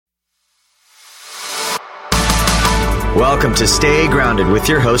Welcome to Stay Grounded with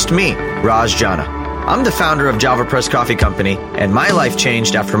your host, me, Raj Jana. I'm the founder of Java Press Coffee Company, and my life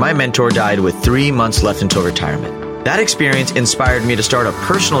changed after my mentor died with 3 months left until retirement. That experience inspired me to start a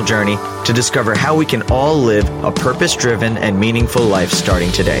personal journey to discover how we can all live a purpose-driven and meaningful life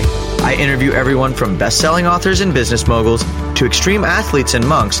starting today. I interview everyone from best-selling authors and business moguls to extreme athletes and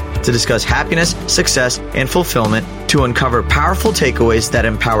monks to discuss happiness, success, and fulfillment, to uncover powerful takeaways that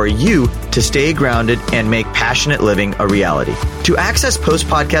empower you to stay grounded and make passionate living a reality. To access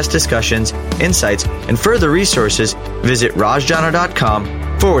post-podcast discussions, insights, and further resources, visit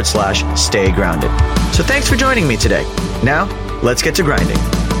rajjana.com/stay grounded. So thanks for joining me today. Now, let's get to grinding.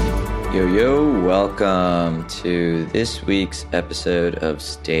 Yo, welcome to this week's episode of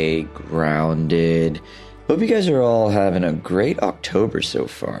Stay Grounded. Hope you guys are all having a great October so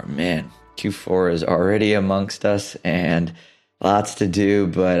far. Man, Q4 is already amongst us and lots to do,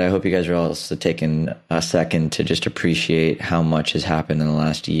 but I hope you guys are also taking a second to just appreciate how much has happened in the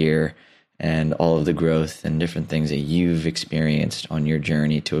last year and all of the growth and different things that you've experienced on your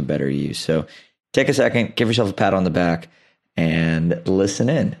journey to a better you. So take a second, give yourself a pat on the back, and listen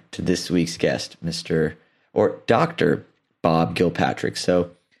in to this week's guest, Dr. Bob Gilpatrick. So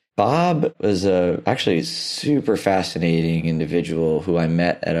Bob was actually a super fascinating individual who I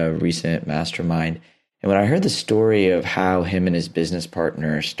met at a recent mastermind. And when I heard the story of how him and his business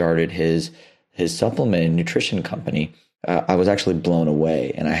partner started his supplement and nutrition company, I was actually blown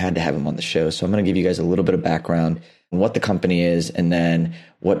away, and I had to have him on the show. So I'm going to give you guys a little bit of background on what the company is, and then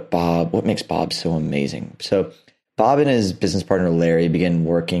what makes Bob so amazing. So Bob and his business partner Larry began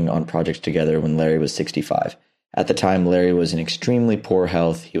working on projects together when Larry was 65. At the time, Larry was in extremely poor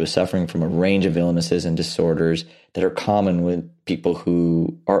health. He was suffering from a range of illnesses and disorders that are common with people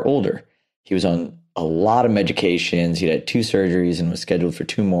who are older. He was on a lot of medications. He'd had 2 surgeries and was scheduled for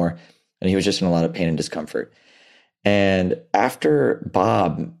 2 more, and he was just in a lot of pain and discomfort. And after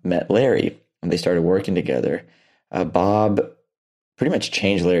Bob met Larry and they started working together, Bob pretty much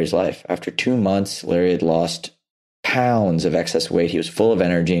changed Larry's life. After 2 months, Larry had lost pounds of excess weight. He was full of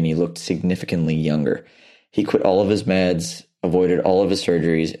energy and he looked significantly younger. He quit all of his meds, avoided all of his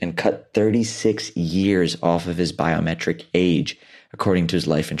surgeries, and cut 36 years off of his biometric age, according to his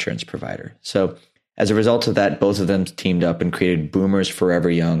life insurance provider. So as a result of that, both of them teamed up and created Boomers Forever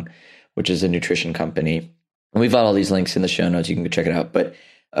Young, which is a nutrition company. And we've got all these links in the show notes. You can go check it out. But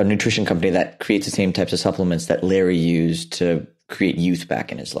a nutrition company that creates the same types of supplements that Larry used to create youth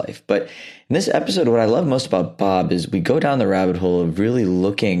back in his life. But in this episode, what I love most about Bob is we go down the rabbit hole of really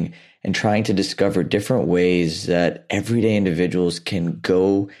looking and trying to discover different ways that everyday individuals can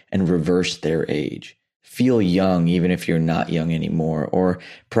go and reverse their age, feel young even if you're not young anymore, or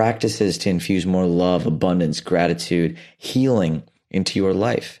practices to infuse more love, abundance, gratitude, healing into your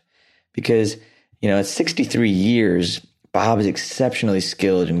life. Because, at 63 years, Bob is exceptionally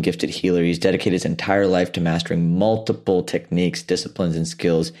skilled and gifted healer. He's dedicated his entire life to mastering multiple techniques, disciplines, and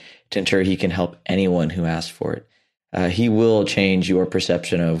skills to ensure he can help anyone who asks for it. He will change your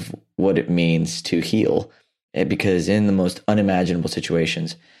perception of what it means to heal, because in the most unimaginable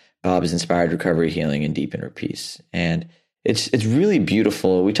situations, Bob has inspired recovery, healing, and deep inner peace. And it's really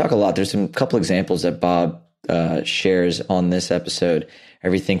beautiful. We talk a lot. There's a couple examples that Bob shares on this episode.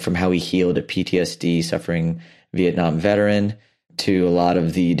 Everything from how he healed a PTSD suffering Vietnam veteran to a lot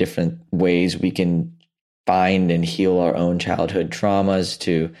of the different ways we can find and heal our own childhood traumas,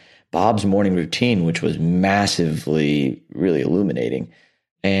 to Bob's morning routine, which was massively really illuminating,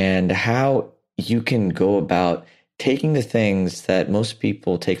 and how you can go about taking the things that most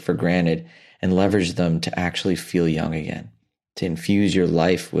people take for granted and leverage them to actually feel young again, to infuse your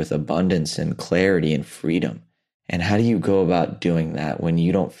life with abundance and clarity and freedom. And how do you go about doing that when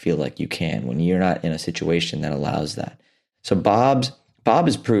you don't feel like you can, when you're not in a situation that allows that? So Bob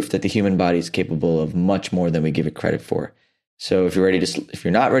is proof that the human body is capable of much more than we give it credit for. So if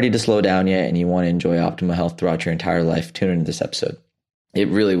you're not ready to slow down yet and you want to enjoy optimal health throughout your entire life, tune into this episode. It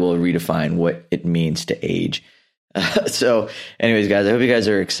really will redefine what it means to age. So anyways, guys, I hope you guys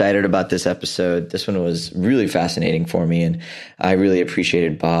are excited about this episode. This one was really fascinating for me, and I really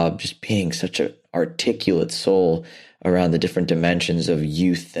appreciated Bob just being such an articulate soul around the different dimensions of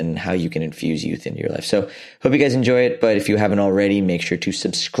youth and how you can infuse youth into your life. So hope you guys enjoy it. But if you haven't already, make sure to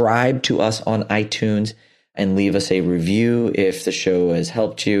subscribe to us on iTunes and leave us a review if the show has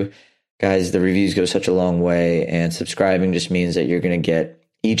helped you. Guys, the reviews go such a long way, and subscribing just means that you're going to get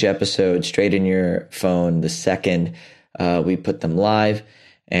each episode straight in your phone the second we put them live.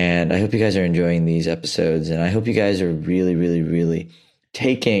 And I hope you guys are enjoying these episodes, and I hope you guys are really, really, really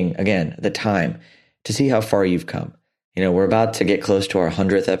taking, again, the time to see how far you've come. We're about to get close to our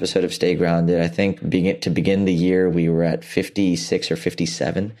 100th episode of Stay Grounded. I think to begin the year, we were at 56 or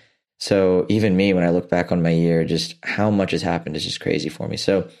 57. So even me, when I look back on my year, just how much has happened is just crazy for me.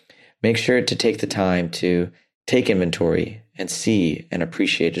 So make sure to take the time to take inventory and see and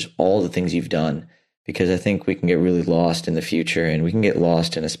appreciate just all the things you've done, because I think we can get really lost in the future, and we can get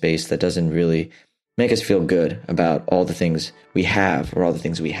lost in a space that doesn't really make us feel good about all the things we have or all the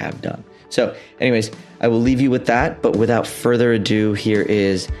things we have done. So anyways, I will leave you with that. But without further ado, here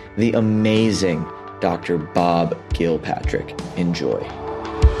is the amazing Dr. Bob Gilpatrick. Enjoy.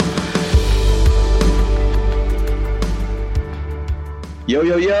 Yo,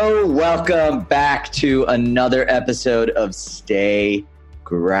 yo, yo. Welcome back to another episode of Stay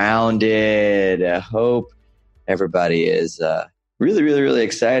Grounded. I hope everybody is really, really, really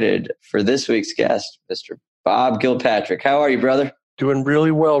excited for this week's guest, Mr. Bob Gilpatrick. How are you, brother? Doing really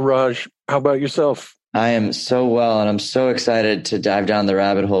well, Raj. How about yourself? I am so well, and I'm so excited to dive down the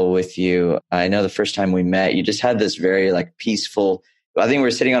rabbit hole with you. I know the first time we met, you just had this very peaceful, I think we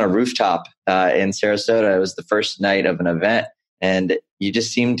were sitting on a rooftop in Sarasota. It was the first night of an event, and you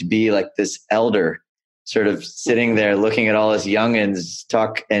just seemed to be like this elder, sort of sitting there looking at all us youngins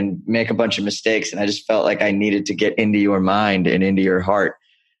talk and make a bunch of mistakes. And I just felt like I needed to get into your mind and into your heart.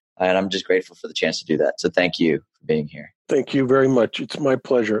 And I'm just grateful for the chance to do that. So thank you for being here. Thank you very much. It's my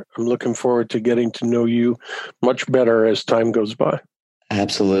pleasure. I'm looking forward to getting to know you much better as time goes by.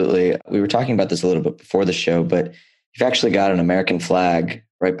 Absolutely. We were talking about this a little bit before the show, but you've actually got an American flag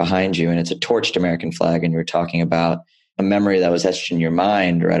right behind you, and it's a torched American flag. And you were talking about a memory that was etched in your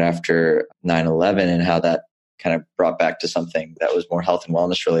mind right after 9/11 and how that kind of brought back to something that was more health and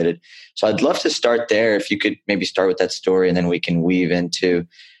wellness related. So I'd love to start there. If you could maybe start with that story, and then we can weave into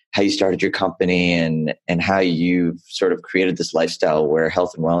how you started your company and how you've sort of created this lifestyle where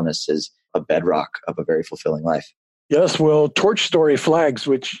health and wellness is a bedrock of a very fulfilling life. Yes, well, Torch Story Flags,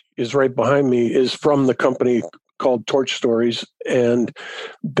 which is right behind me, is from the company called Torch Stories. And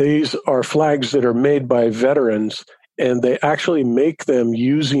these are flags that are made by veterans, and they actually make them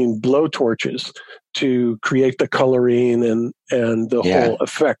using blowtorches to create the coloring and the whole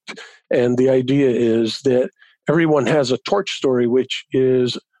effect. And the idea is that everyone has a torch story, which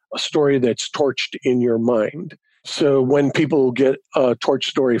is a story that's torched in your mind. So when people get a Torch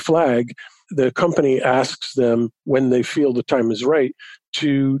Story flag, the company asks them, when they feel the time is right,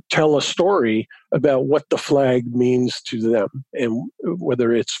 to tell a story about what the flag means to them, and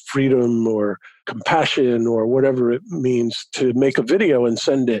whether it's freedom or compassion or whatever it means, to make a video and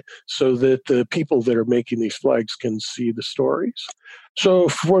send it so that the people that are making these flags can see the stories. So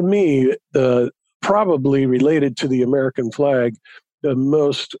for me, probably related to the American flag, the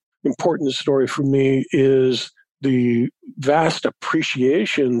most important story for me is the vast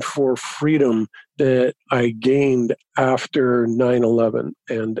appreciation for freedom that I gained after 9/11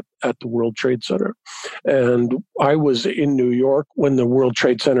 and at the World Trade Center. And I was in New York when the World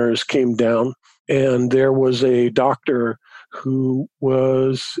Trade Centers came down, and there was a doctor who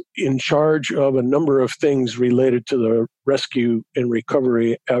was in charge of a number of things related to the rescue and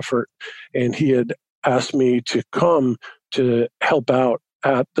recovery effort. And he had asked me to come to help out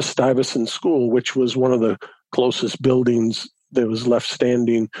at the Stuyvesant School, which was one of the closest buildings that was left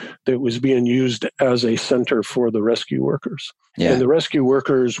standing that was being used as a center for the rescue workers. Yeah. And the rescue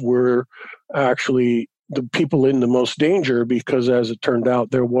workers were actually the people in the most danger because, as it turned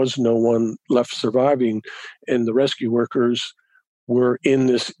out, there was no one left surviving. And the rescue workers were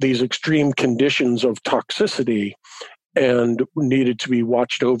in these extreme conditions of toxicity and needed to be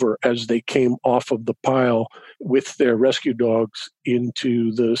watched over as they came off of the pile with their rescue dogs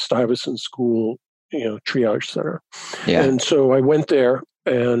into the Stuyvesant School, triage center. Yeah. And so I went there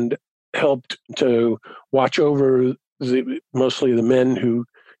and helped to watch over mostly the men who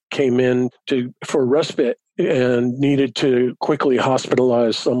came in for respite and needed to quickly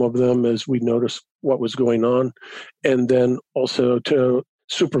hospitalize some of them as we noticed what was going on, and then also to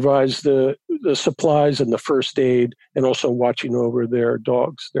supervise the supplies and the first aid, and also watching over their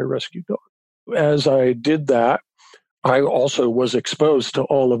dogs, their rescue dogs. As I did that, I also was exposed to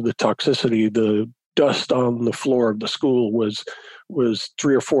all of the toxicity. The dust on the floor of the school was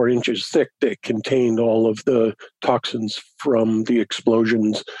 3 or 4 inches thick that contained all of the toxins from the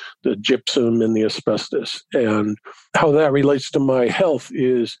explosions, the gypsum and the asbestos. And how that relates to my health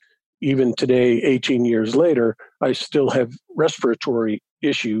is, even today, 18 years later, I still have respiratory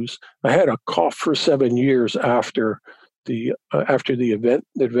issues. I had a cough for 7 years after the event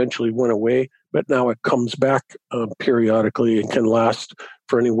that eventually went away, but now it comes back periodically and can last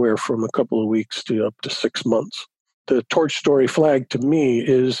for anywhere from a couple of weeks to up to 6 months. The Torch Story flag, to me,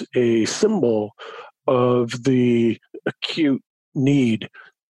 is a symbol of the acute need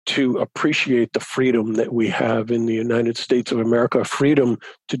to appreciate the freedom that we have in the United States of America, freedom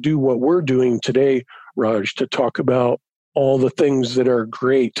to do what we're doing today, Raj, to talk about all the things that are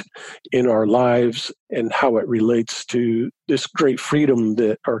great in our lives and how it relates to this great freedom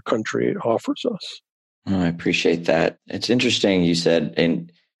that our country offers us. Oh, I appreciate that. It's interesting you said in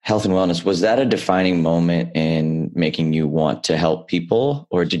health and wellness, was that a defining moment in making you want to help people?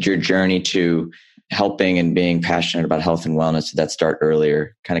 Or did your journey to helping and being passionate about health and wellness, did that start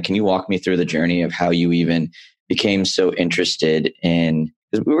earlier? Can you walk me through the journey of how you even became so interested in,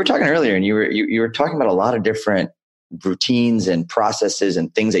 because we were talking earlier and you were talking about a lot of different routines and processes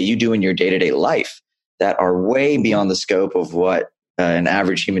and things that you do in your day-to-day life that are way beyond the scope of what an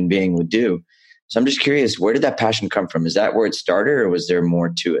average human being would do. So I'm just curious, where did that passion come from? Is that where it started or was there more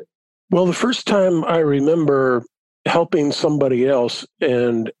to it? Well, the first time I remember helping somebody else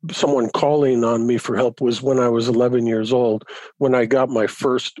and someone calling on me for help was when I was 11 years old, when I got my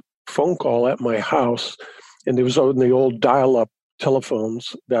first phone call at my house. And it was on the old dial-up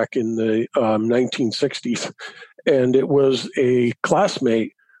telephones back in the 1960s. And it was a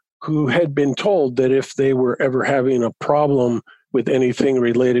classmate who had been told that if they were ever having a problem with anything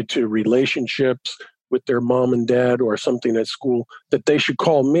related to relationships with their mom and dad or something at school, that they should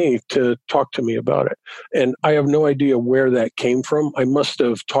call me to talk to me about it. And I have no idea where that came from. I must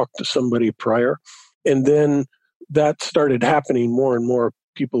have talked to somebody prior. And then that started happening more and more.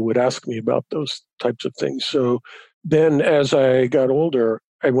 People would ask me about those types of things. So then as I got older,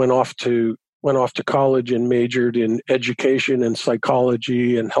 I went off to college and majored in education and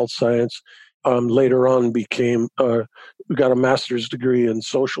psychology and health science. Later on got a master's degree in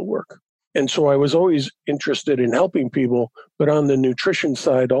social work. And so I was always interested in helping people. But on the nutrition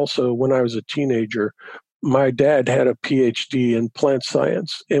side also, when I was a teenager, my dad had a PhD in plant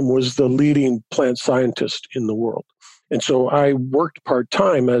science and was the leading plant scientist in the world. And so I worked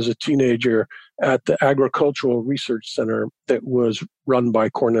part-time as a teenager at the Agricultural Research Center that was run by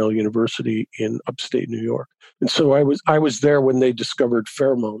Cornell University in upstate New York. And so I was there when they discovered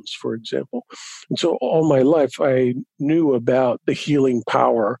pheromones, for example. And so all my life I knew about the healing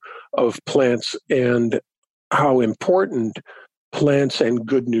power of plants and how important plants and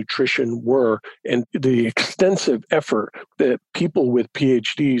good nutrition were, and the extensive effort that people with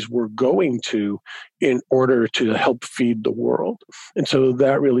PhDs were going to in order to help feed the world. And so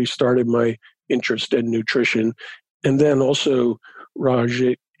that really started my interest in nutrition. And then also, Raj,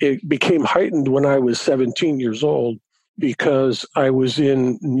 it became heightened when I was 17 years old because I was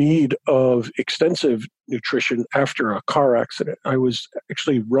in need of extensive nutrition after a car accident. I was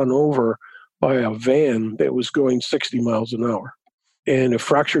actually run over by a van that was going 60 miles an hour. And it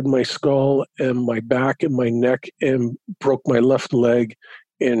fractured my skull and my back and my neck and broke my left leg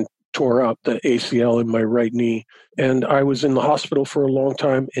and tore out the ACL in my right knee. And I was in the hospital for a long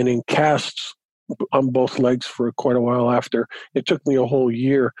time and in casts on both legs for quite a while after. It took me a whole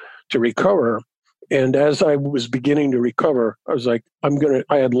year to recover. And as I was beginning to recover, I was like,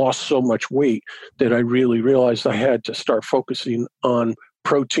 I had lost so much weight that I really realized I had to start focusing on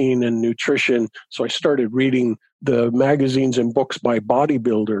protein and nutrition. So I started reading the magazines and books by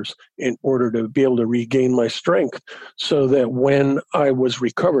bodybuilders in order to be able to regain my strength so that when I was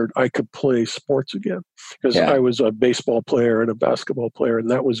recovered, I could play sports again. Because I was a baseball player and a basketball player, and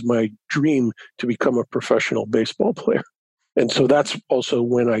that was my dream, to become a professional baseball player. And so that's also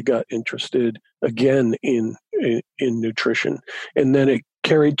when I got interested again in nutrition. And then it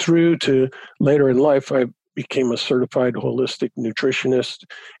carried through to later in life. I became a certified holistic nutritionist.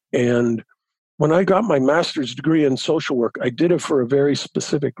 And when I got my master's degree in social work, I did it for a very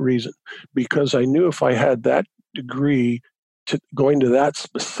specific reason, because I knew if I had that degree going to that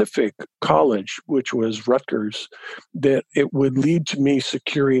specific college, which was Rutgers, that it would lead to me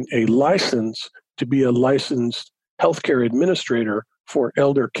securing a license to be a licensed healthcare administrator for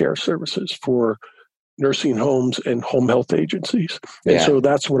elder care services for nursing homes and home health agencies. And so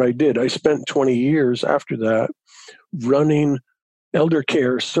that's what I did. I spent 20 years after that running elder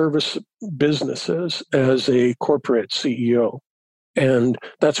care service businesses as a corporate CEO. And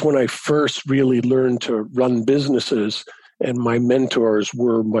that's when I first really learned to run businesses. And my mentors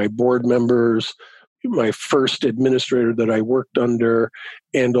were my board members, my first administrator that I worked under,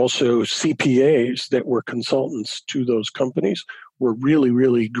 and also CPAs that were consultants to those companies were really,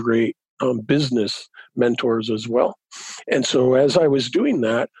 really great business mentors as well. And so as I was doing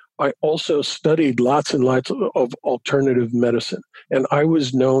that, I also studied lots and lots of alternative medicine. And I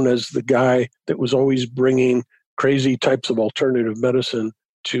was known as the guy that was always bringing crazy types of alternative medicine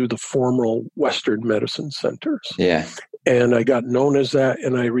to the formal Western medicine centers. Yeah. And I got known as that,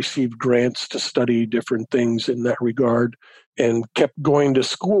 and I received grants to study different things in that regard and kept going to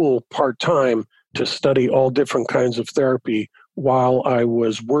school part-time to study all different kinds of therapy while I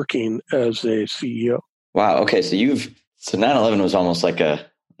was working as a CEO. Wow. Okay. So 9/11 was almost like a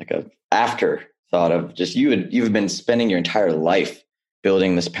afterthought of just you've been spending your entire life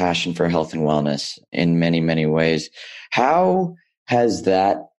building this passion for health and wellness in many, many ways. How has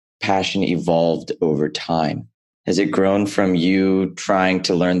that passion evolved over time? Has it grown from you trying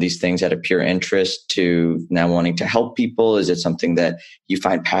to learn these things out of pure interest to now wanting to help people? Is it something that you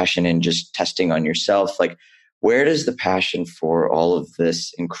find passion in just testing on yourself? Like, where does the passion for all of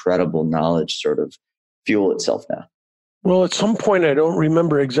this incredible knowledge sort of fuel itself now? Well, at some point, I don't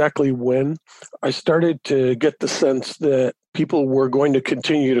remember exactly when, I started to get the sense that people were going to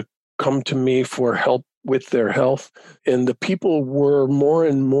continue to come to me for help with their health. And the people were more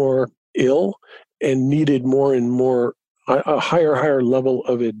and more ill and needed more and more, a higher level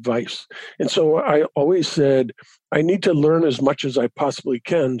of advice. And so I always said, I need to learn as much as I possibly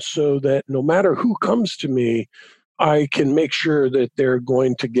can so that no matter who comes to me, I can make sure that they're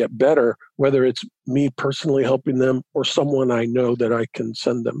going to get better, whether it's me personally helping them or someone I know that I can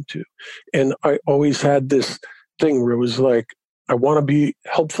send them to. And I always had this thing where it was like, I want to be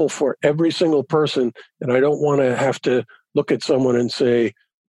helpful for every single person, and I don't want to have to look at someone and say,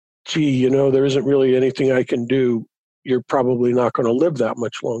 gee, there isn't really anything I can do. You're probably not going to live that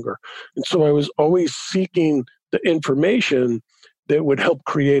much longer. And so I was always seeking the information that would help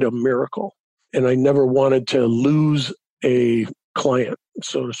create a miracle. And I never wanted to lose a client,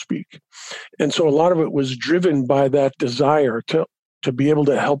 so to speak. And so a lot of it was driven by that desire to be able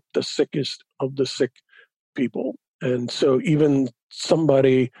to help the sickest of the sick people. And so even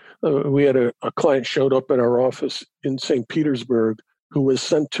somebody, we had a client showed up at our office in St. Petersburg who was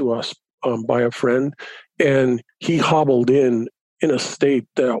sent to us by a friend, and he hobbled in a state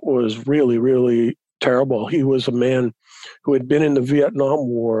that was really, really terrible. He was a man who had been in the Vietnam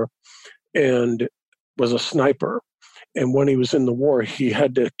War and was a sniper. And when he was in the war, he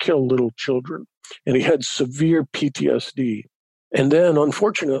had to kill little children, and he had severe PTSD. And then,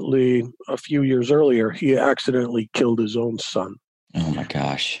 unfortunately, a few years earlier, he accidentally killed his own son. Oh my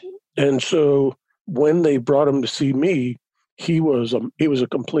gosh. And so when they brought him to see me, he was a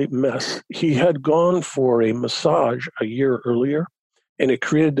complete mess. He had gone for a massage a year earlier, and it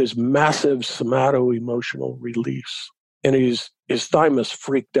created this massive somato-emotional release. And his thymus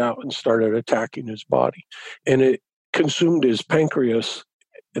freaked out and started attacking his body. And it consumed his pancreas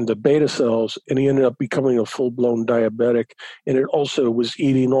and the beta cells, and he ended up becoming a full-blown diabetic. And it also was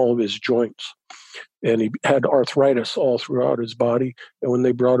eating all of his joints. And he had arthritis all throughout his body. And when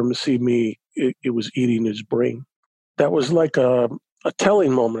they brought him to see me, it was eating his brain. That was like a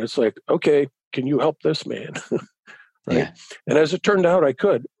telling moment. It's like, okay, can you help this man? Right? Yeah. And as it turned out, I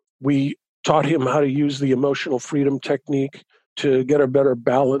could. We taught him how to use the emotional freedom technique to get a better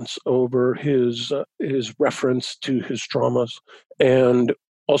balance over his reference to his traumas, and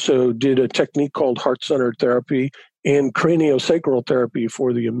also did a technique called heart-centered therapy and craniosacral therapy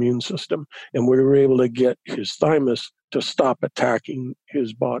for the immune system. And we were able to get his thymus to stop attacking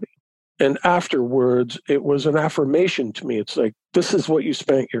his body. And afterwards, it was an affirmation to me. It's like, this is what you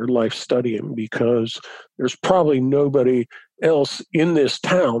spent your life studying, because there's probably nobody else in this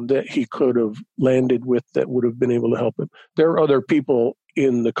town that he could have landed with that would have been able to help him. There are other people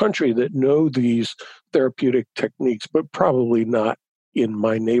in the country that know these therapeutic techniques, but probably not in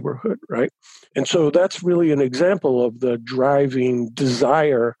my neighborhood, right? And so that's really an example of the driving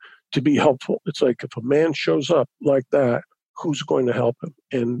desire to be helpful. It's like, if a man shows up like that, who's going to help him?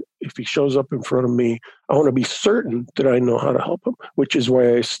 And if he shows up in front of me, I want to be certain that I know how to help him, which is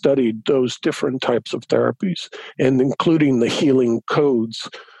why I studied those different types of therapies, and including the healing codes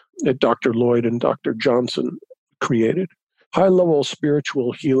that Dr. Lloyd and Dr. Johnson created. High-level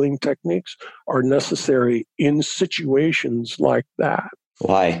spiritual healing techniques are necessary in situations like that.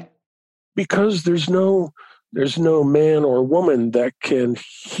 Why? Because there's no man or woman that can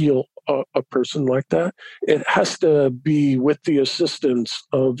heal a person like that. It has to be with the assistance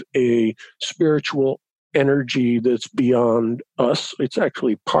of a spiritual energy that's beyond us. It's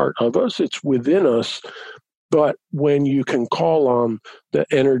actually part of us. It's within us. But when you can call on the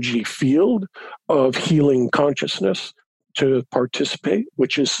energy field of healing consciousness to participate,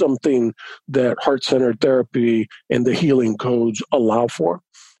 which is something that heart-centered therapy and the healing codes allow for,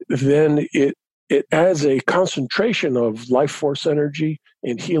 then it adds a concentration of life force energy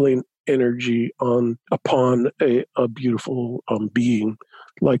and healing energy upon a beautiful being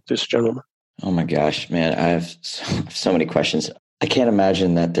like this gentleman. Oh my gosh, man, I have so many questions. I can't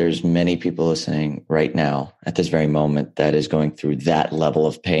imagine that there's many people listening right now at this very moment that is going through that level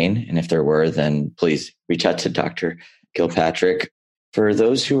of pain. And if there were, then please reach out to Dr. Kilpatrick. For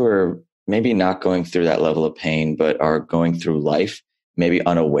those who are maybe not going through that level of pain, but are going through life, maybe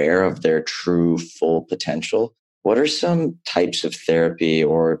unaware of their true full potential, what are some types of therapy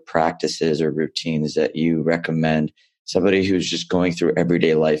or practices or routines that you recommend somebody who's just going through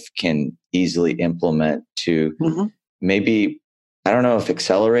everyday life can easily implement to maybe, I don't know if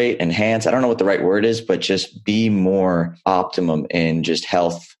accelerate, enhance, I don't know what the right word is, but just be more optimum in just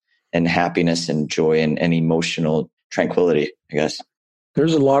health and happiness and joy and emotional tranquility, I guess?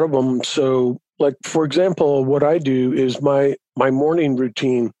 There's a lot of them. So, like, for example, what I do is my morning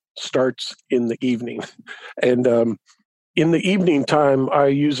routine starts in the evening. And in the evening time, I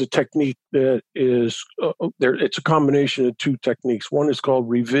use a technique that is there. It's a combination of two techniques. One is called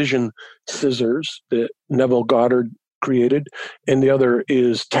revision scissors that Neville Goddard created, and the other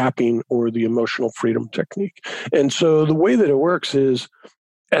is tapping, or the emotional freedom technique. And so the way that it works is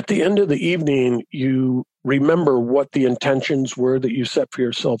at the end of the evening, you remember what the intentions were that you set for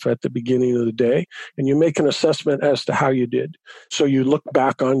yourself at the beginning of the day, and you make an assessment as to how you did. So you look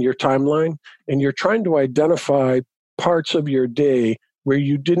back on your timeline, and you're trying to identify parts of your day where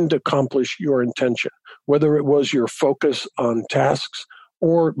you didn't accomplish your intention, whether it was your focus on tasks,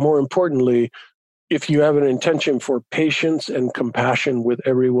 or more importantly, if you have an intention for patience and compassion with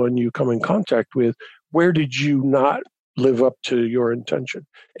everyone you come in contact with, where did you not live up to your intention?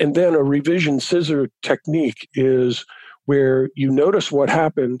 And then a revision scissor technique is where you notice what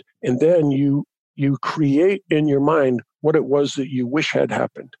happened, and then you create in your mind what it was that you wish had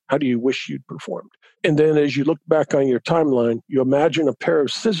happened. How do you wish you'd performed? And then as you look back on your timeline, you imagine a pair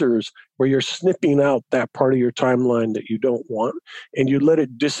of scissors where you're snipping out that part of your timeline that you don't want, and you let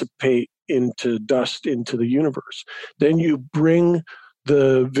it dissipate into dust into the universe. Then you bring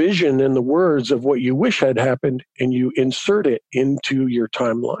the vision and the words of what you wish had happened, and you insert it into your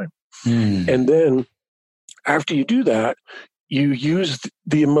timeline. And then after you do that, you use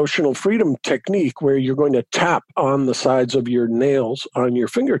the emotional freedom technique where you're going to tap on the sides of your nails on your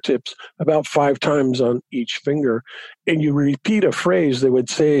fingertips about 5 times on each finger. And you repeat a phrase that would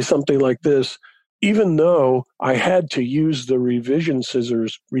say something like this: even though I had to use the revision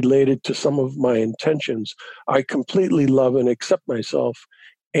scissors related to some of my intentions, I completely love and accept myself.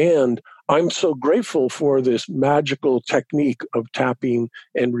 And I'm so grateful for this magical technique of tapping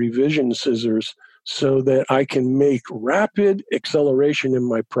and revision scissors so that I can make rapid acceleration in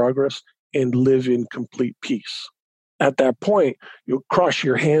my progress and live in complete peace. At that point, you'll cross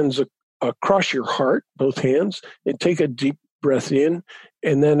your hands across your heart, both hands, and take a deep breath in.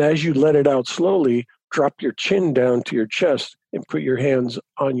 And then as you let it out slowly, drop your chin down to your chest and put your hands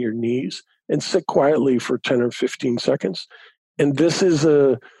on your knees and sit quietly for 10 or 15 seconds. And this is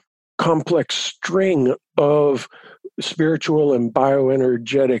a complex string of spiritual and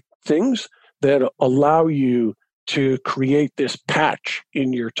bioenergetic things that allow you to create this patch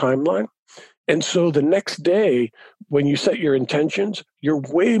in your timeline. And so the next day, when you set your intentions, you're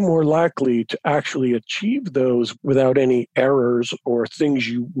way more likely to actually achieve those without any errors or things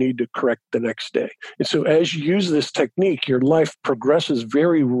you need to correct the next day. And so as you use this technique, your life progresses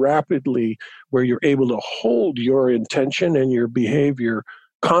very rapidly, where you're able to hold your intention and your behavior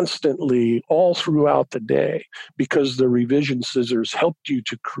constantly all throughout the day, because the revision scissors helped you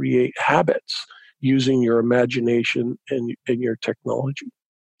to create habits using your imagination and your technology.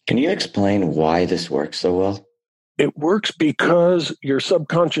 Can you explain why this works so well? It works because your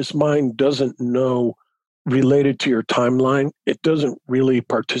subconscious mind doesn't know related to your timeline. It doesn't really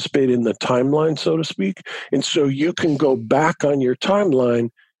participate in the timeline, so to speak. And so you can go back on your timeline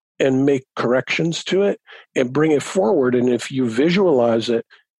and make corrections to it and bring it forward. And if you visualize it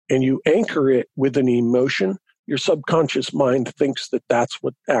and you anchor it with an emotion, your subconscious mind thinks that that's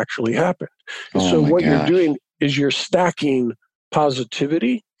what actually happened. And so what you're doing is you're stacking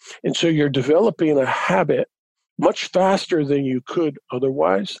positivity. And so you're developing a habit much faster than you could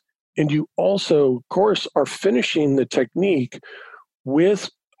otherwise. And you also, of course, are finishing the technique with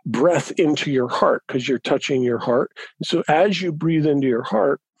breath into your heart, because you're touching your heart. And so as you breathe into your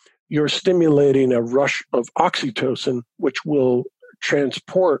heart, you're stimulating a rush of oxytocin, which will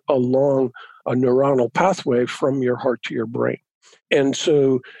transport along a neuronal pathway from your heart to your brain. And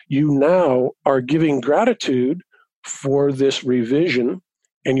so you now are giving gratitude for this revision,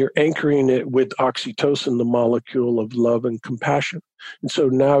 and you're anchoring it with oxytocin, the molecule of love and compassion. And so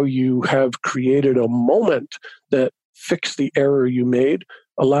now you have created a moment that fixed the error you made,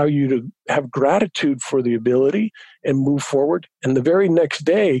 allow you to have gratitude for the ability and move forward. And the very next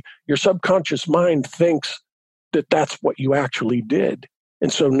day, your subconscious mind thinks that that's what you actually did.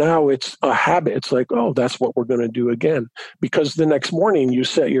 And so now it's a habit. It's like, oh, that's what we're going to do again. Because the next morning you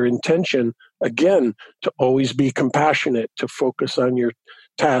set your intention again to always be compassionate, to focus on your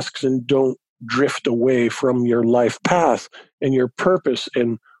tasks and don't drift away from your life path and your purpose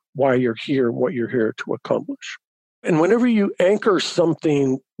and why you're here, what you're here to accomplish. And whenever you anchor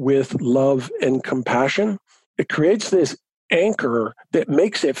something with love and compassion, it creates this anchor that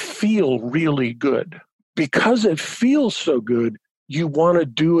makes it feel really good. Because it feels so good, you want to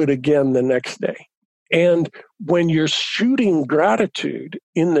do it again the next day. And when you're shooting gratitude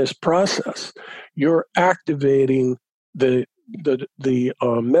in this process, you're activating the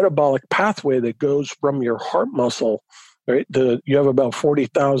metabolic pathway that goes from your heart muscle, right? You have about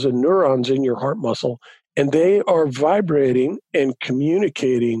 40,000 neurons in your heart muscle, and they are vibrating and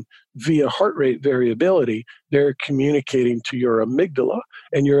communicating via heart rate variability. They're communicating to your amygdala,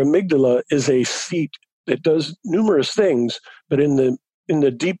 and your amygdala is a seat that does numerous things, but in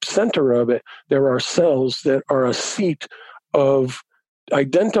the deep center of it, there are cells that are a seat of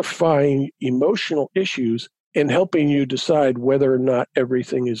identifying emotional issues and helping you decide whether or not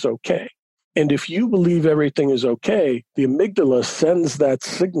everything is okay. And if you believe everything is okay, the amygdala sends that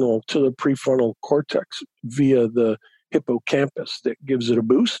signal to the prefrontal cortex via the hippocampus that gives it a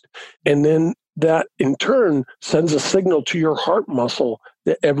boost. And then that in turn sends a signal to your heart muscle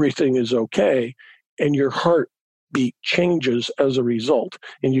that everything is okay. And your heartbeat changes as a result.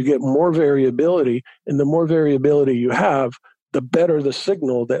 And you get more variability. And the more variability you have, the better the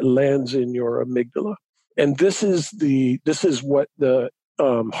signal that lands in your amygdala. And this is what the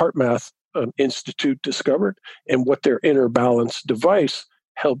HeartMath Institute discovered, and what their inner balance device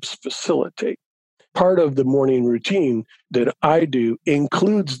helps facilitate. Part of the morning routine that I do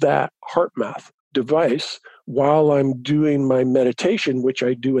includes that HeartMath device while I'm doing my meditation, which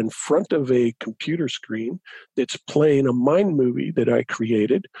I do in front of a computer screen that's playing a mind movie that I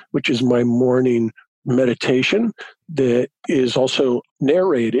created, which is my morning meditation that is also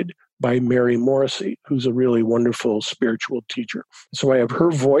narrated by Mary Morrissey, who's a really wonderful spiritual teacher. So I have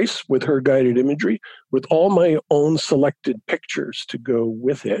her voice with her guided imagery, with all my own selected pictures to go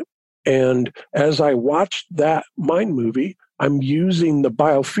with it. And as I watched that mind movie, I'm using the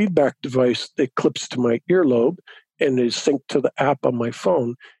biofeedback device that clips to my earlobe and is synced to the app on my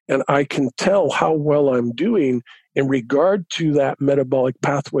phone. And I can tell how well I'm doing in regard to that metabolic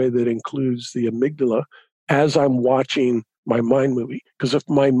pathway that includes the amygdala as I'm watching my mind movie. Because if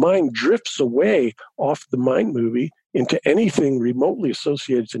my mind drifts away off the mind movie into anything remotely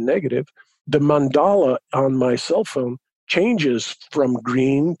associated to negative, the mandala on my cell phone changes from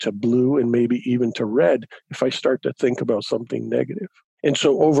green to blue and maybe even to red if I start to think about something negative. And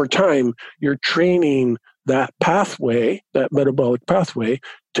so over time, you're training that pathway, that metabolic pathway,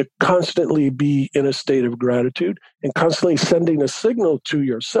 to constantly be in a state of gratitude and constantly sending a signal to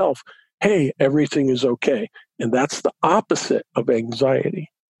yourself, hey, everything is okay. And that's the opposite of anxiety.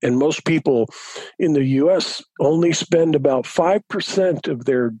 And most people in the US only spend about 5% of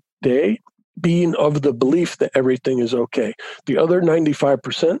their day being of the belief that everything is okay. The other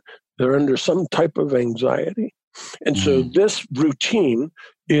 95%, they're under some type of anxiety. And so this routine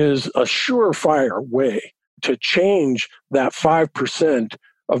is a surefire way to change that 5%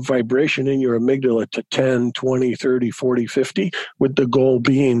 of vibration in your amygdala to 10, 20, 30, 40, 50, with the goal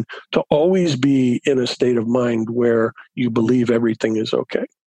being to always be in a state of mind where you believe everything is okay.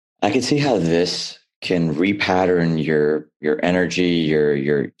 I can see how this can repattern your energy,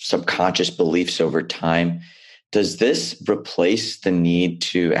 your subconscious beliefs over time. Does this replace the need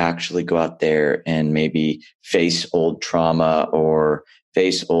to actually go out there and maybe face old trauma or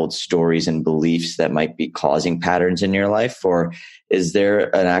face old stories and beliefs that might be causing patterns in your life? Or is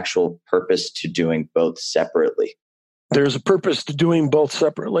there an actual purpose to doing both separately? There's a purpose to doing both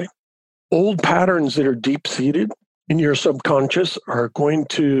separately. Old patterns that are deep-seated in your subconscious are going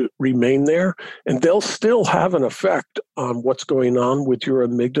to remain there, and they'll still have an effect on what's going on with your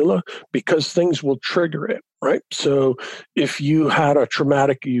amygdala because things will trigger it, right? So if you had a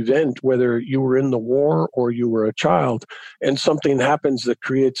traumatic event, whether you were in the war or you were a child, and something happens that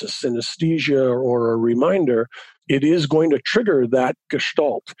creates a synesthesia or a reminder, it is going to trigger that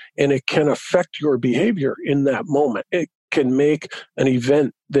gestalt, and it can affect your behavior in that moment. It can make an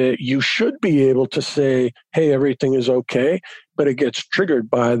event that you should be able to say, hey, everything is okay, but it gets triggered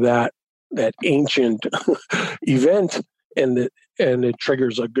by that ancient event, and it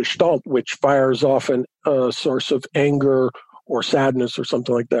triggers a gestalt, which fires off a source of anger or sadness or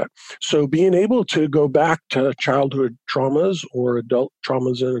something like that. So being able to go back to childhood traumas or adult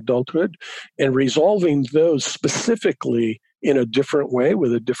traumas in adulthood and resolving those specifically in a different way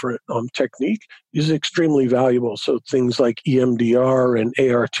with a different technique is extremely valuable. So things like EMDR and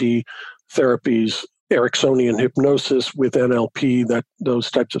ART therapies, Ericksonian hypnosis with NLP,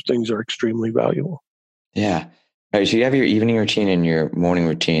 those types of things are extremely valuable. Yeah. All right. So you have your evening routine and your morning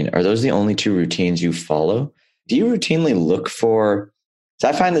routine. Are those the only two routines you follow? Do you routinely look for, so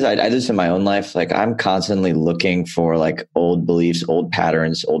I find this, I do this in my own life. Like I'm constantly looking for like old beliefs, old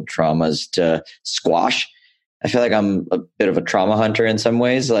patterns, old traumas to squash. I feel like I'm a bit of a trauma hunter in some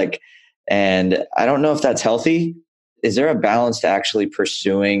ways. And I don't know if that's healthy. Is there a balance to actually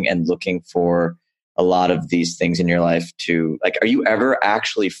pursuing and looking for a lot of these things in your life to, like, are you ever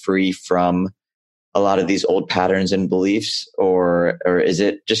actually free from a lot of these old patterns and beliefs, or is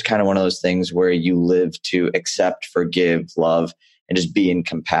it just kind of one of those things where you live to accept, forgive, love, and just be in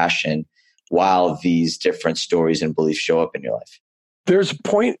compassion while these different stories and beliefs show up in your life? There's a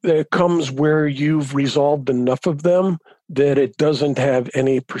point that comes where you've resolved enough of them that it doesn't have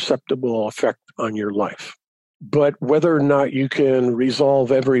any perceptible effect on your life. But whether or not you can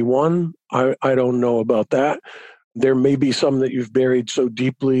resolve every one, I don't know about that. There may be some that you've buried so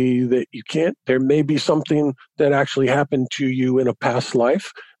deeply that you can't. There may be something that actually happened to you in a past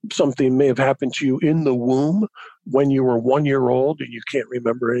life. Something may have happened to you in the womb when you were 1 year old and you can't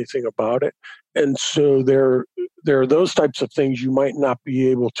remember anything about it. And so there are those types of things you might not be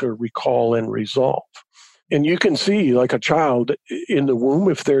able to recall and resolve. And you can see, like a child in the womb,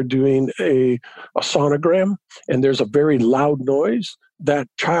 if they're doing a sonogram and there's a very loud noise, that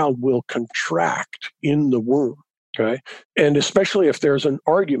child will contract in the womb. Okay. And especially if there's an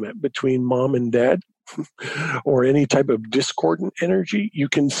argument between mom and dad or any type of discordant energy, you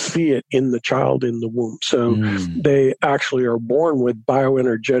can see it in the child in the womb. So they actually are born with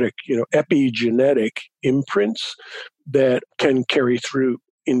bioenergetic, epigenetic imprints that can carry through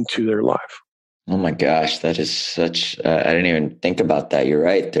into their life. Oh my gosh, that is such, I didn't even think about that. You're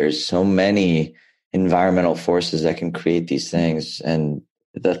right. There's so many environmental forces that can create these things. And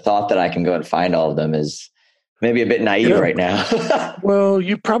the thought that I can go and find all of them is maybe a bit naive right now. Well,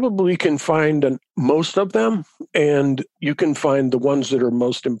 you probably can find most of them, and you can find the ones that are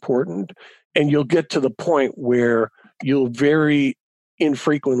most important. And you'll get to the point where you'll very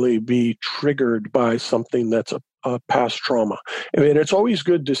infrequently be triggered by something that's a past trauma. I mean, it's always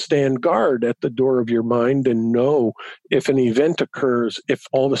good to stand guard at the door of your mind and know if an event occurs, if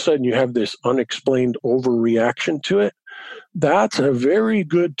all of a sudden you have this unexplained overreaction to it, that's a very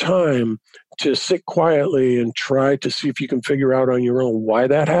good time to sit quietly and try to see if you can figure out on your own why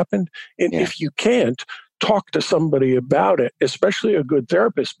that happened. And if you can't, talk to somebody about it, especially a good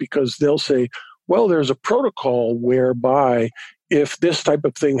therapist, because they'll say, well, there's a protocol whereby if this type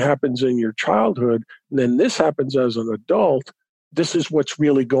of thing happens in your childhood, and then this happens as an adult, this is what's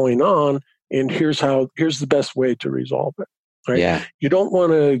really going on. And here's the best way to resolve it. Right? Yeah. You don't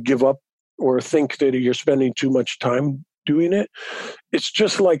want to give up or think that you're spending too much time doing it. It's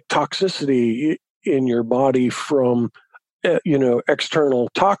just like toxicity in your body from, external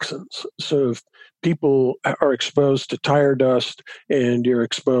toxins. So if people are exposed to tire dust and you're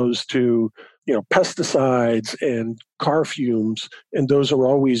exposed to, pesticides and car fumes, and those are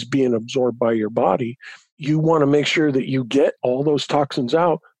always being absorbed by your body, you want to make sure that you get all those toxins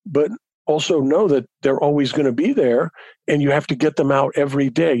out, but also know that they're always going to be there, and you have to get them out every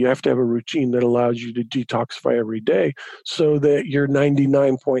day. You have to have a routine that allows you to detoxify every day so that you're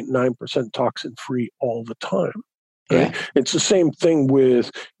 99.9% toxin free all the time. Right? Yeah. It's the same thing with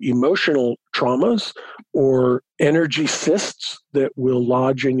emotional traumas or energy cysts that will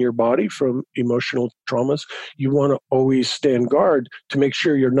lodge in your body from emotional traumas. You want to always stand guard to make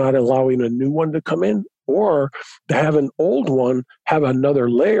sure you're not allowing a new one to come in, or to have an old one have another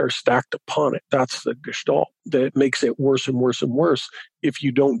layer stacked upon it. That's the gestalt that makes it worse and worse and worse if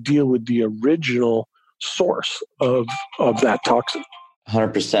you don't deal with the original source of that toxin.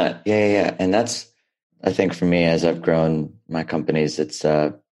 100%. Yeah. And that's, I think for me, as I've grown my companies, it's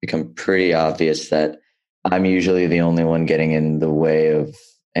become pretty obvious that I'm usually the only one getting in the way of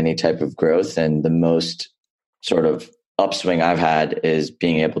any type of growth. And the most sort of upswing I've had is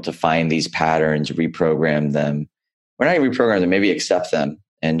being able to find these patterns, reprogram them, or not even reprogram them, maybe accept them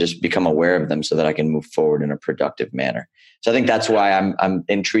and just become aware of them so that I can move forward in a productive manner. So I think that's why I'm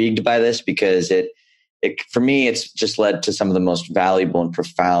intrigued by this, because it for me, it's just led to some of the most valuable and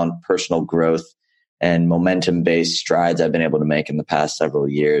profound personal growth and momentum-based strides I've been able to make in the past several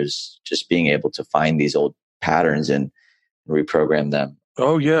years, just being able to find these old patterns and reprogram them.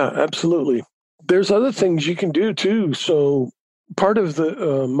 Oh, yeah, absolutely. There's other things you can do too. So part of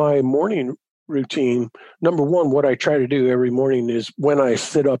my morning routine, number one, what I try to do every morning is when I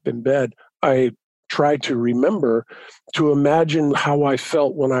sit up in bed, I try to remember to imagine how I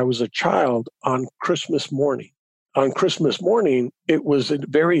felt when I was a child on Christmas morning. On Christmas morning, it was a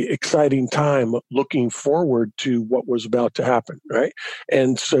very exciting time looking forward to what was about to happen, right?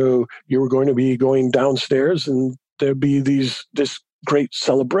 And so you were going to be going downstairs and there'd be this great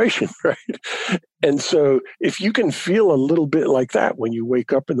celebration, right? And so if you can feel a little bit like that when you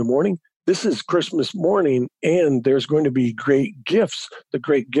wake up in the morning, this is Christmas morning, and there's going to be great gifts, the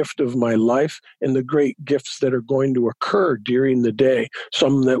great gift of my life and the great gifts that are going to occur during the day,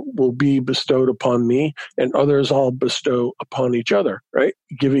 some that will be bestowed upon me and others I'll bestow upon each other, right?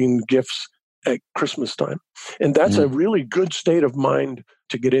 Giving gifts at Christmas time. And that's a really good state of mind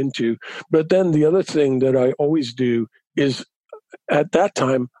to get into. But then the other thing that I always do is at that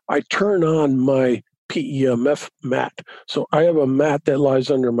time, I turn on my PEMF mat. So I have a mat that lies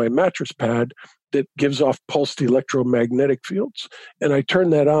under my mattress pad that gives off pulsed electromagnetic fields. And I turn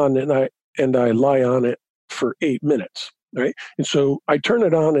that on and I lie on it for 8 minutes, right? And so I turn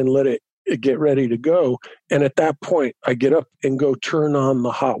it on and let it get ready to go. And at that point, I get up and go turn on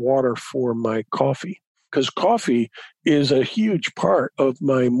the hot water for my coffee, because coffee is a huge part of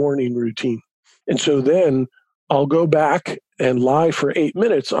my morning routine. And so then I'll go back and lie for 8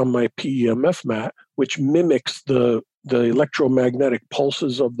 minutes on my PEMF mat, which mimics the electromagnetic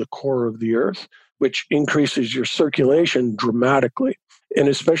pulses of the core of the earth, which increases your circulation dramatically. And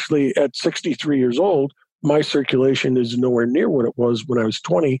especially at 63 years old, my circulation is nowhere near what it was when I was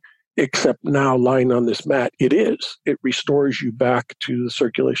 20, except now lying on this mat, it is. It restores you back to the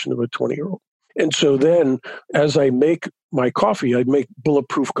circulation of a 20-year-old. And so then as I make my coffee, I make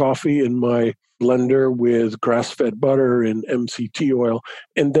bulletproof coffee in my blender with grass-fed butter and MCT oil.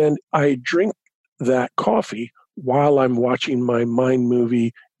 And then I drink that coffee while I'm watching my mind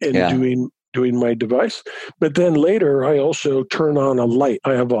movie and doing my device. But then later, I also turn on a light.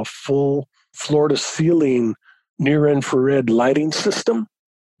 I have a full floor-to-ceiling near-infrared lighting system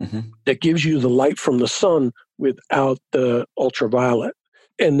that gives you the light from the sun without the ultraviolet.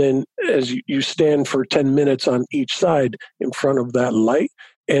 And then as you stand for 10 minutes on each side in front of that light,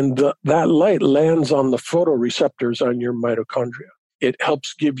 and that light lands on the photoreceptors on your mitochondria. It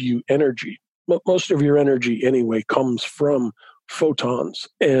helps give you energy. Most of your energy anyway comes from photons.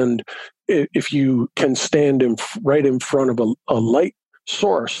 And if you can stand right in front of a light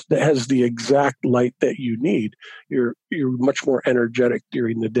source that has the exact light that you need, you're much more energetic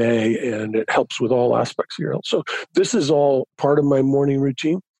during the day, and it helps with all aspects of your health. So this is all part of my morning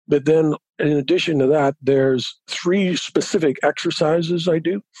routine. But then in addition to that, there's 3 specific exercises I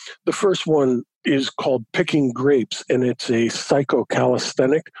do. The first one is called picking grapes, and it's a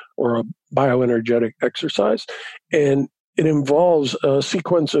psychocalisthenic or a bioenergetic exercise. And it involves a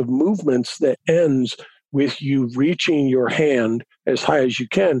sequence of movements that ends with you reaching your hand as high as you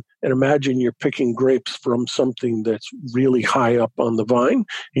can, and imagine you're picking grapes from something that's really high up on the vine.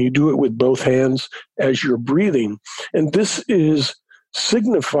 And you do it with both hands as you're breathing. And this is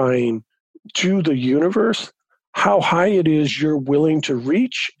signifying to the universe how high it is you're willing to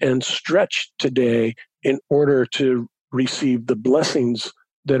reach and stretch today in order to receive the blessings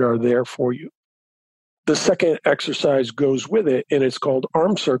that are there for you. The second exercise goes with it, and it's called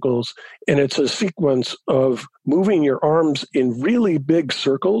arm circles, and it's a sequence of moving your arms in really big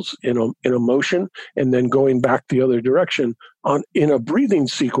circles in a motion, and then going back the other direction in a breathing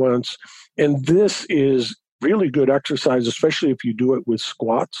sequence. And this is really good exercise, especially if you do it with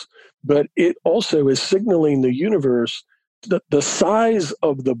squats. But it also is signaling the universe the size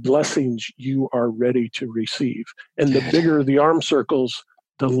of the blessings you are ready to receive. And the bigger the arm circles,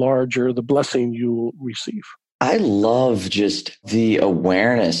 the larger the blessing you will receive. I love just the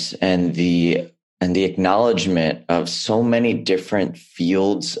awareness and the acknowledgement of so many different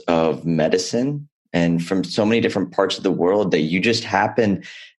fields of medicine and from so many different parts of the world that you just happen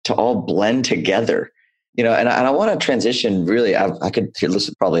to all blend together. You know, and I want to transition really. I could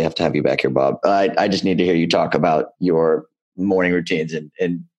probably have to have you back here, Bob. I just need to hear you talk about your morning routines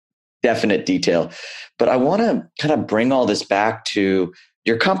in definite detail. But I want to kind of bring all this back to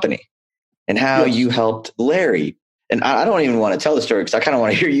your company and how you helped Larry. And I don't even want to tell the story because I kind of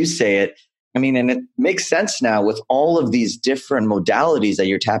want to hear you say it. I mean, and it makes sense now with all of these different modalities that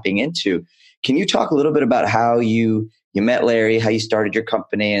you're tapping into. Can you talk a little bit about how you met Larry, how you started your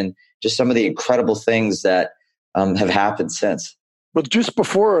company, and just some of the incredible things that have happened since? Well, just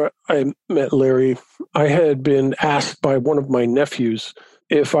before I met Larry, I had been asked by one of my nephews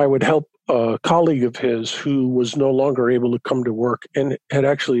if I would help a colleague of his who was no longer able to come to work and had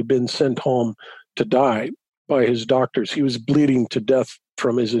actually been sent home to die by his doctors. He was bleeding to death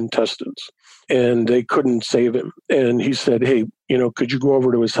from his intestines. and they couldn't save him. And he said, hey, could you go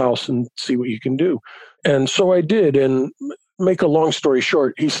over to his house and see what you can do? And so I did. And make a long story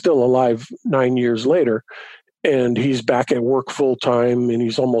short, he's still alive 9 years later, and he's back at work full time, and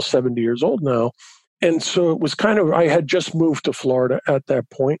he's almost 70 years old now. And so it was I had just moved to Florida at that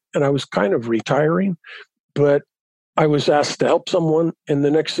point, and I was kind of retiring, but I was asked to help someone. And the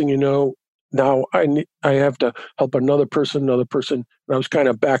next thing you know, now I have to help another person. And I was kind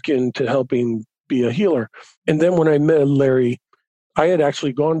of back into helping be a healer. And then when I met Larry, I had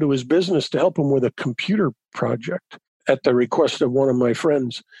actually gone to his business to help him with a computer project at the request of one of my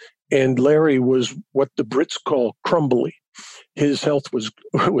friends. And Larry was what the Brits call crumbly. His health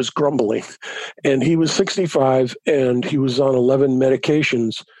was grumbling. And he was 65 and he was on 11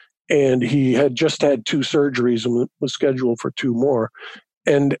 medications. And he had just had 2 surgeries and was scheduled for 2 more.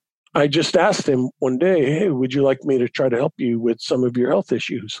 And I just asked him one day, hey, would you like me to try to help you with some of your health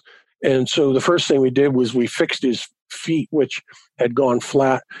issues? And so the first thing we did was we fixed his feet, which had gone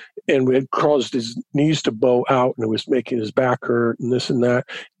flat, and we had caused his knees to bow out, and it was making his back hurt and this and that.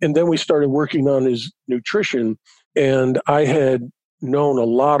 And then we started working on his nutrition. And I had known a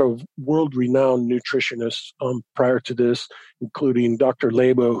lot of world-renowned nutritionists prior to this, including Dr.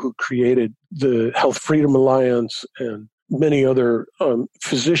 Labo, who created the Health Freedom Alliance, and many other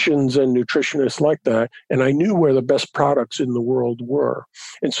physicians and nutritionists like that. And I knew where the best products in the world were.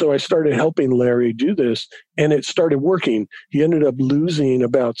 And so I started helping Larry do this, and it started working. He ended up losing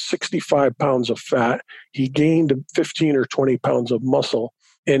about 65 pounds of fat. He gained 15 or 20 pounds of muscle,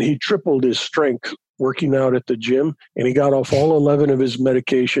 and he tripled his strength working out at the gym. And he got off all 11 of his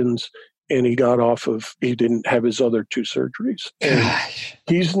medications, and he didn't have his other 2 surgeries. And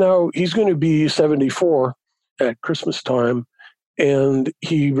he's going to be 74 at Christmas time, and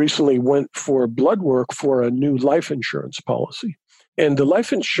he recently went for blood work for a new life insurance policy. And the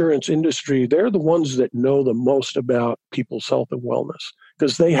life insurance industry, they're the ones that know the most about people's health and wellness,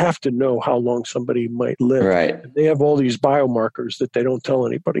 because they have to know how long somebody might live. Right. And they have all these biomarkers that they don't tell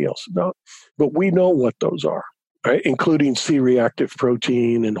anybody else about. But we know what those are, right? Including C-reactive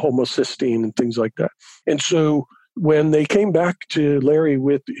protein and homocysteine and things like that. And so when they came back to Larry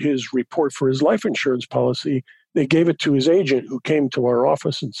with his report for his life insurance policy, they gave it to his agent, who came to our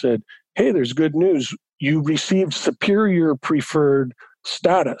office and said, hey, there's good news. You received superior preferred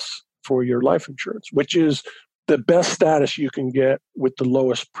status for your life insurance, which is the best status you can get with the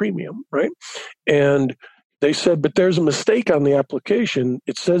lowest premium, right? And they said, but there's a mistake on the application.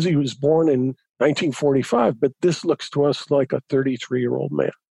 It says he was born in 1945, but this looks to us like a 33-year-old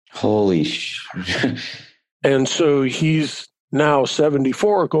man. Holy And so he's now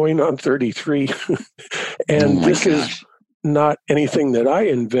 74, going on 33. And this is not anything that I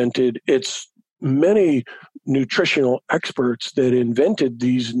invented. It's many nutritional experts that invented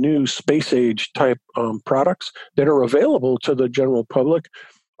these new space age type products that are available to the general public.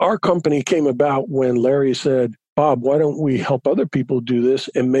 Our company came about when Larry said, Bob, why don't we help other people do this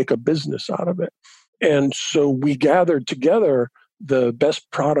and make a business out of it? And so we gathered together the best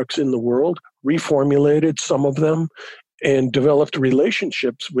products in the world, reformulated some of them, and developed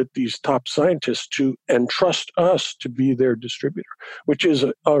relationships with these top scientists to entrust us to be their distributor, which is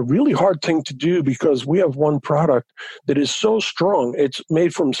a really hard thing to do, because we have one product that is so strong. It's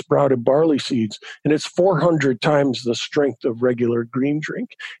made from sprouted barley seeds, and it's 400 times the strength of regular green drink.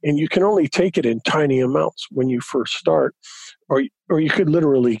 And you can only take it in tiny amounts when you first start, or you could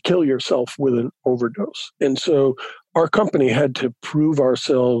literally kill yourself with an overdose. And so our company had to prove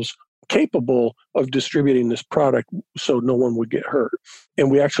ourselves capable of distributing this product so no one would get hurt. And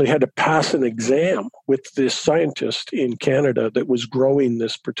we actually had to pass an exam with this scientist in Canada that was growing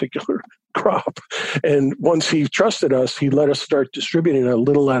this particular crop. And once he trusted us, he let us start distributing a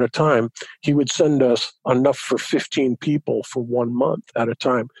little at a time. He would send us enough for 15 people for 1 month at a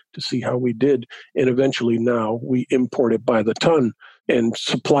time to see how we did. And eventually now we import it by the ton and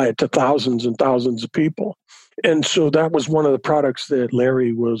supply it to thousands and thousands of people. And so that was one of the products that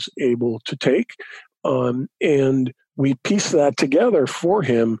Larry was able to take. And we pieced that together for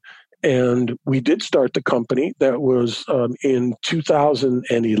him. And we did start the company. That was in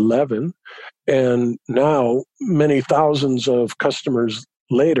 2011. And now, many thousands of customers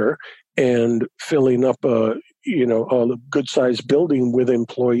later, and filling up a good-sized building with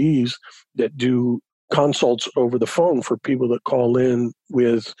employees that do consults over the phone for people that call in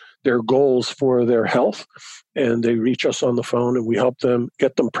with their goals for their health. And they reach us on the phone, and we help them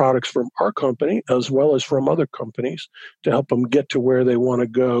get them products from our company as well as from other companies to help them get to where they want to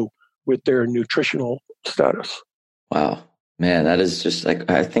go with their nutritional status. Wow. Man, that is just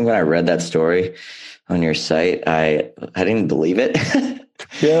like, I think when I read that story on your site, I didn't believe it.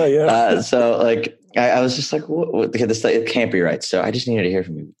 Yeah, yeah. So like, I was just like, okay, this it can't be right. So I just needed to hear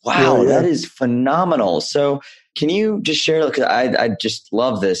from you. Wow, Yeah, yeah. that is phenomenal. So can you just share, because I just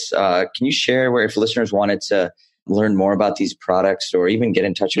love this. Can you share where if listeners wanted to learn more about these products or even get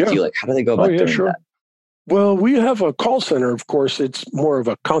in touch with you, like how do they go about doing sure. that? Well, we have a call center. Of course, it's more of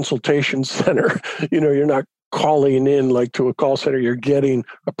a consultation center. You're not calling in like to a call center. You're getting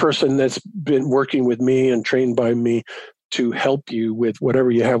a person that's been working with me and trained by me to help you with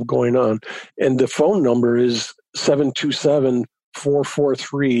whatever you have going on. And the phone number is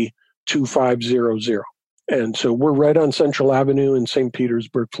 727-443-2500. And so we're right on Central Avenue in St.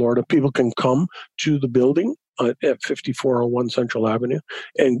 Petersburg, Florida. People can come to the building at 5401 Central Avenue.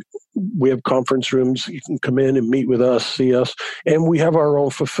 And we have conference rooms. You can come in and meet with us, see us. And we have our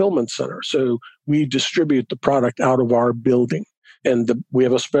own fulfillment center. So we distribute the product out of our building. And we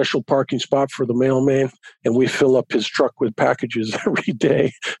have a special parking spot for the mailman, and we fill up his truck with packages every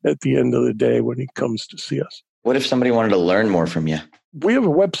day at the end of the day when he comes to see us. What if somebody wanted to learn more from you? We have a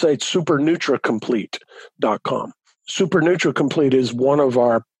website, supernutricomplete.com. SuperNutriComplete is one of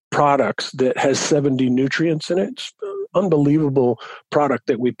our products that has 70 nutrients in it. It's an unbelievable product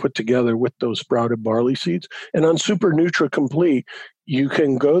that we put together with those sprouted barley seeds. And on SuperNutriComplete, you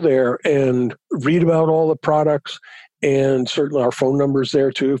can go there and read about all the products. And certainly our phone number is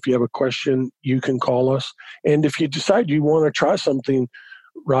there too. If you have a question, you can call us. And if you decide you want to try something,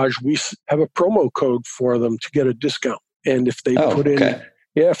 Raj, we have a promo code for them to get a discount. And if they put in a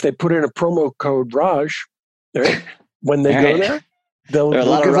promo code Raj, right, when they go there, there are a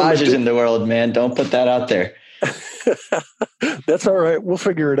lot of Rajas in the world, man. Don't put that out there. That's all right. We'll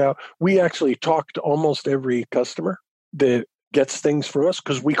figure it out. We actually talk to almost every customer that gets things from us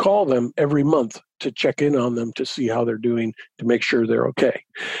because we call them every month to check in on them to see how they're doing, to make sure they're okay.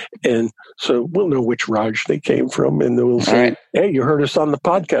 And so we'll know which Raj they came from, and we'll say, right, hey, you heard us on the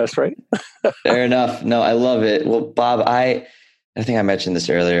podcast, right? Fair enough. No, I love it. Well, Bob, I think I mentioned this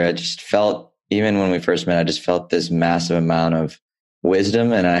earlier. I just felt, even when we first met, I just felt this massive amount of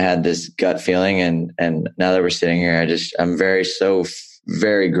wisdom, and I had this gut feeling. And now that we're sitting here, I'm very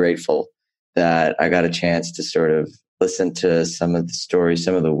grateful that I got a chance to sort of listen to some of the stories,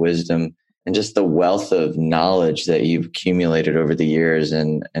 some of the wisdom, and just the wealth of knowledge that you've accumulated over the years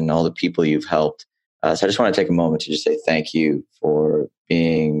and all the people you've helped. So I just want to take a moment to just say thank you for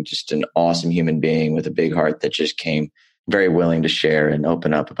being just an awesome human being with a big heart that just came very willing to share and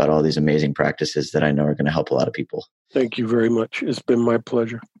open up about all these amazing practices that I know are going to help a lot of people. Thank you very much. It's been my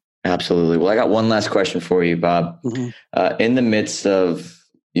pleasure. Absolutely. Well, I got one last question for you, Bob. Mm-hmm. In the midst of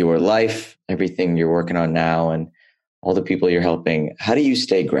your life, everything you're working on now, and all the people you're helping, how do you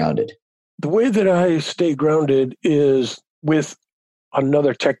stay grounded? The way that I stay grounded is with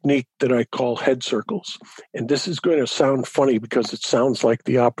another technique that I call head circles. And this is going to sound funny because it sounds like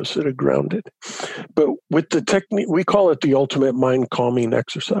the opposite of grounded. But with the technique, we call it the ultimate mind calming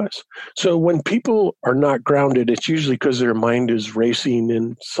exercise. So when people are not grounded, it's usually because their mind is racing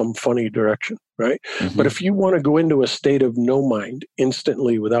in some funny direction, right? Mm-hmm. But if you want to go into a state of no mind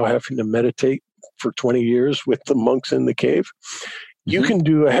instantly without having to meditate for 20 years with the monks in the cave, you can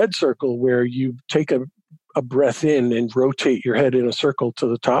do a head circle where you take a breath in and rotate your head in a circle to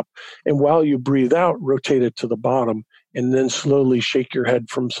the top. And while you breathe out, rotate it to the bottom, and then slowly shake your head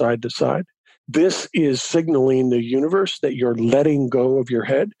from side to side. This is signaling the universe that you're letting go of your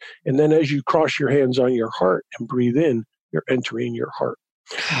head. And then as you cross your hands on your heart and breathe in, you're entering your heart.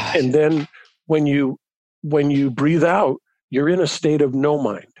 God. And then when you breathe out, you're in a state of no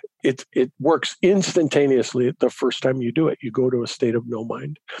mind. It works instantaneously the first time you do it. You go to a state of no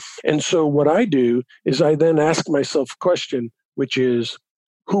mind. And so what I do is I then ask myself a question, which is,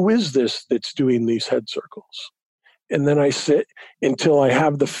 who is this that's doing these head circles? And then I sit until I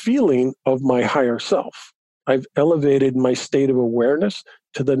have the feeling of my higher self. I've elevated my state of awareness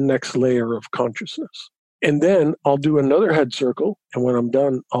to the next layer of consciousness. And then I'll do another head circle. And when I'm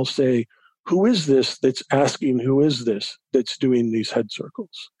done, I'll say, who is this that's asking, who is this that's doing these head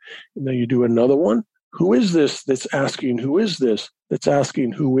circles? And then you do another one. Who is this that's asking, who is this that's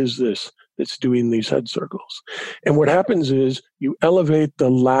asking, who is this that's doing these head circles? And what happens is you elevate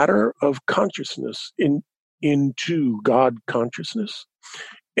the ladder of consciousness into God consciousness.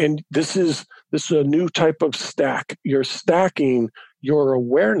 And this is a new type of stack. You're stacking your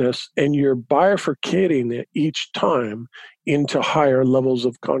awareness and you're bifurcating it each time into higher levels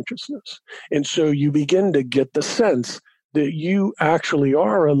of consciousness. And so you begin to get the sense that you actually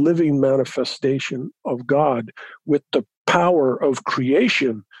are a living manifestation of God with the power of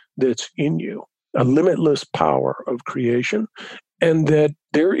creation that's in you, a limitless power of creation. and that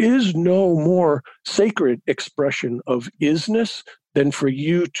there is no more sacred expression of isness than for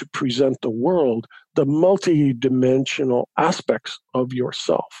you to present the world the multidimensional aspects of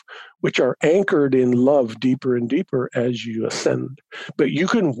yourself, which are anchored in love deeper and deeper as you ascend. But you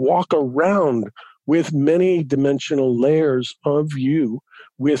can walk around with many dimensional layers of you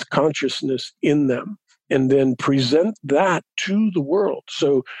with consciousness in them, and then present that to the world.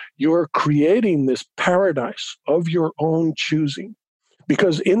 So you're creating this paradise of your own choosing.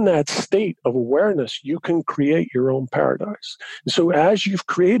 Because in that state of awareness, you can create your own paradise. And so as you've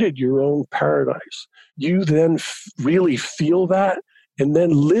created your own paradise, you then really feel that and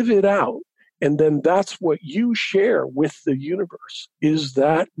then live it out. And then that's what you share with the universe, is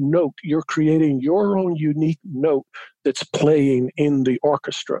that note. You're creating your own unique note that's playing in the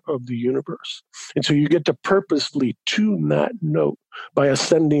orchestra of the universe. And so you get to purposefully tune that note by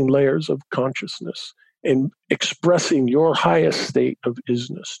ascending layers of consciousness and expressing your highest state of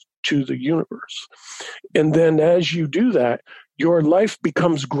isness to the universe. And then as you do that, your life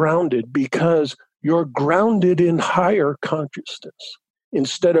becomes grounded because you're grounded in higher consciousness.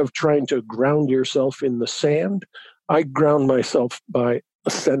 Instead of trying to ground yourself in the sand, I ground myself by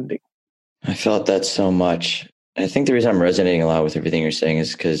ascending. I felt that so much. I think the reason I'm resonating a lot with everything you're saying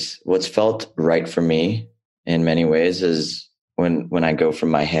is because what's felt right for me in many ways is when I go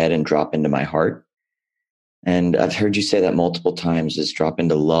from my head and drop into my heart. And I've heard you say that multiple times, is drop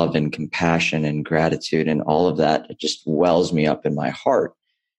into love and compassion and gratitude and all of that. It just wells me up in my heart.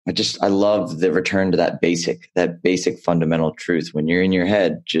 I love the return to that basic fundamental truth. When you're in your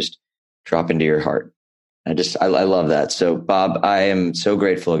head, just drop into your heart. I love that. So Bob, I am so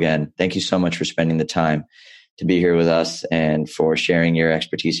grateful again. Thank you so much for spending the time to be here with us and for sharing your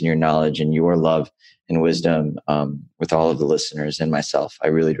expertise and your knowledge and your love and wisdom with all of the listeners and myself. I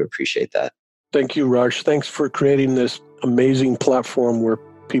really do appreciate that. Thank you, Raj. Thanks for creating this amazing platform where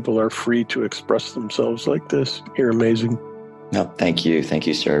people are free to express themselves like this. You're amazing. No, thank you. Thank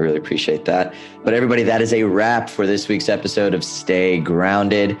you, sir. I really appreciate that. But everybody, that is a wrap for this week's episode of Stay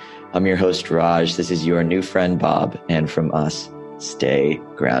Grounded. I'm your host, Raj. This is your new friend, Bob. And from us, stay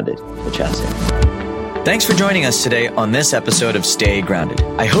grounded. We'll chat soon. Thanks for joining us today on this episode of Stay Grounded.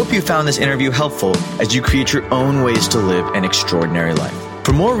 I hope you found this interview helpful as you create your own ways to live an extraordinary life.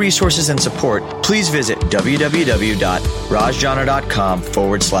 For more resources and support, please visit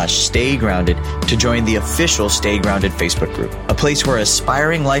www.rajjana.com/Stay Grounded to join the official Stay Grounded Facebook group, a place where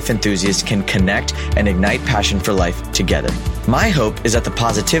aspiring life enthusiasts can connect and ignite passion for life together. My hope is that the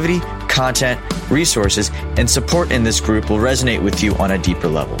positivity, content, resources, and support in this group will resonate with you on a deeper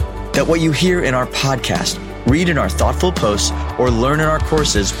level. That what you hear in our podcast, read in our thoughtful posts, or learn in our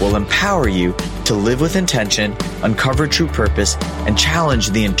courses will empower you to live with intention, uncover true purpose, and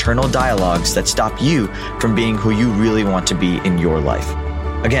challenge the internal dialogues that stop you from being who you really want to be in your life.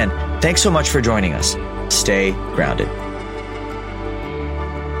 Again, thanks so much for joining us. Stay grounded.